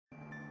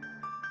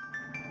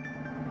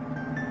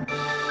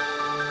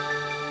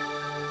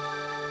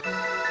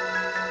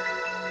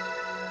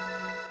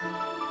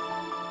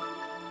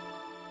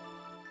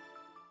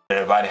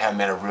everybody, haven't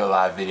made a real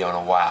live video in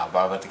a while, but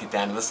I'm about to get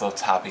down to this little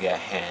topic at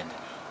hand.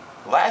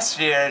 Last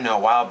year, a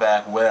while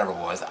back, whatever it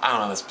was, I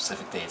don't know the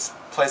specific dates,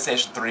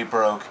 PlayStation 3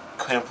 broke,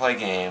 couldn't play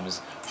games,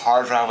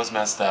 hard drive was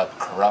messed up,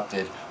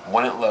 corrupted,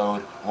 wouldn't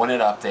load,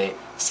 wouldn't update,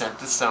 sent it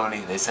to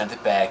Sony, they sent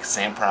it back,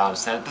 same problem,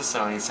 sent it to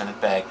Sony, sent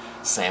it back,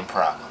 same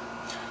problem.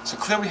 So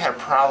clearly we had a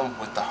problem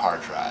with the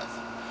hard drive.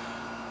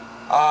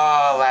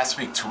 Last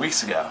week, 2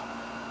 weeks ago,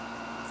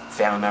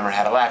 family member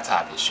had a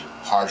laptop issue.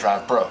 Hard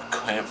drive broke.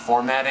 Couldn't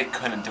format it,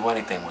 couldn't do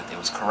anything with it. It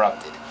was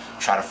corrupted.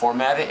 Try to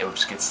format it, it would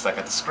just get stuck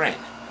at the screen.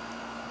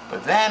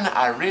 But then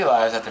I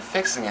realized after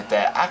fixing it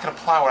that I could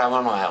apply what I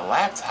learned on that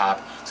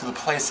laptop to the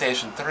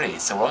PlayStation 3.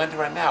 So what I'm going to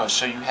do right now is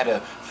show you how to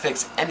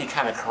fix any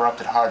kind of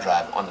corrupted hard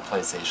drive on the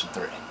PlayStation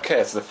 3.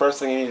 Okay, so the first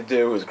thing you need to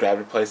do is grab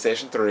your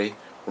PlayStation 3,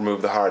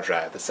 remove the hard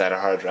drive, the SATA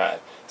hard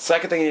drive.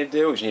 Second thing you need to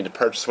do is you need to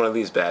purchase one of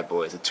these bad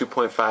boys, a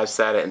 2.5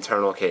 SATA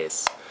internal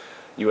case.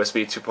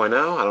 USB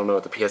 2.0, I don't know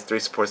if the PS3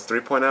 supports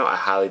 3.0, I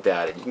highly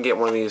doubt it. You can get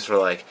one of these for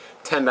like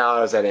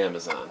 $10 at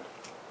Amazon.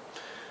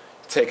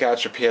 Take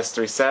out your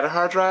PS3 SATA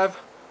hard drive,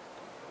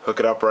 hook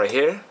it up right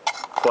here,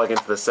 plug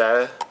into the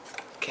SATA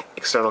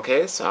external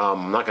case.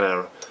 I'm not going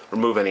to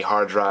remove any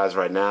hard drives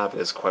right now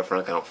because quite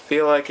frankly I don't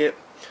feel like it.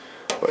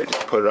 But you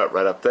just put it up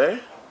right up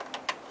there,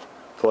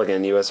 plug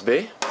in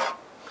USB.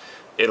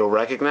 It'll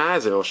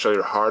recognize and it'll show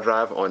your hard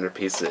drive on your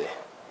PC.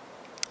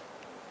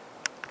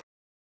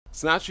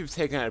 So now that you've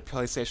taken out a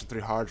PlayStation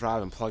 3 hard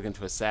drive and plugged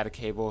into a SATA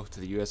cable to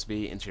the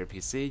USB into your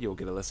PC, you'll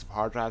get a list of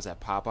hard drives that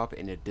pop up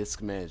in your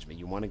disk management.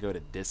 You want to go to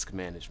disk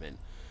management.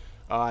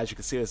 As you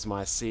can see, this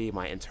is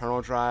my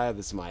internal drive,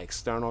 this is my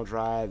external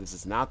drive. This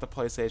is not the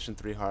PlayStation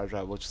 3 hard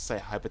drive. We'll just say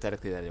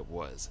hypothetically that it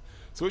was.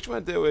 So what you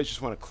want to do is you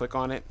just want to click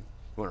on it,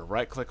 you want to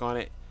right click on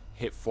it,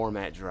 hit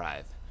format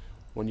drive.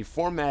 When you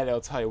format it,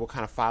 it'll tell you what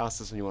kind of file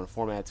system you want to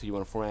format it to. You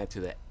want to format it to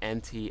the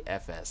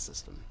NTFS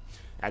system.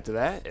 After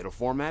that, it'll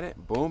format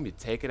it, boom, you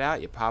take it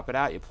out, you pop it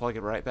out, you plug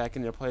it right back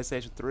into your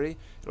PlayStation 3.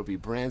 It'll be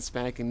brand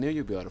spanking new.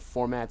 You'll be able to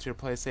format to your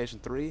PlayStation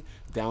 3,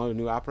 download a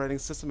new operating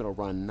system, it'll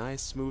run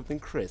nice, smooth,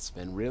 and crisp.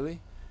 And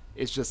really,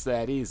 it's just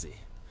that easy.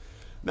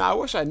 Now, I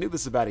wish I knew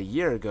this about a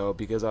year ago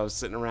because I was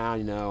sitting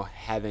around,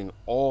 having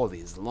all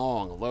these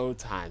long load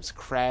times,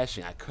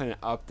 crashing. I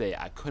couldn't update,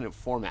 I couldn't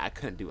format, I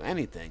couldn't do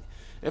anything.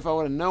 If I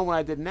would have known what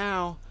I did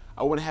now,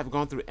 I wouldn't have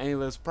gone through any of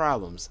those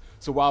problems.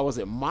 So while was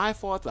it my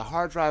fault the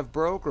hard drive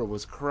broke or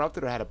was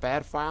corrupted or had a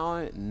bad file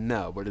on it?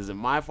 No. But is it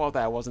my fault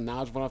that I wasn't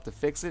knowledgeable enough to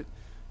fix it?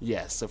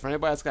 Yes. So for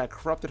anybody that's got a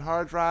corrupted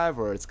hard drive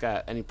or it's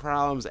got any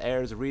problems,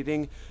 errors,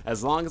 reading,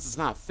 as long as it's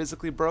not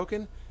physically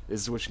broken, this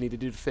is what you need to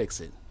do to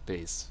fix it.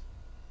 Peace.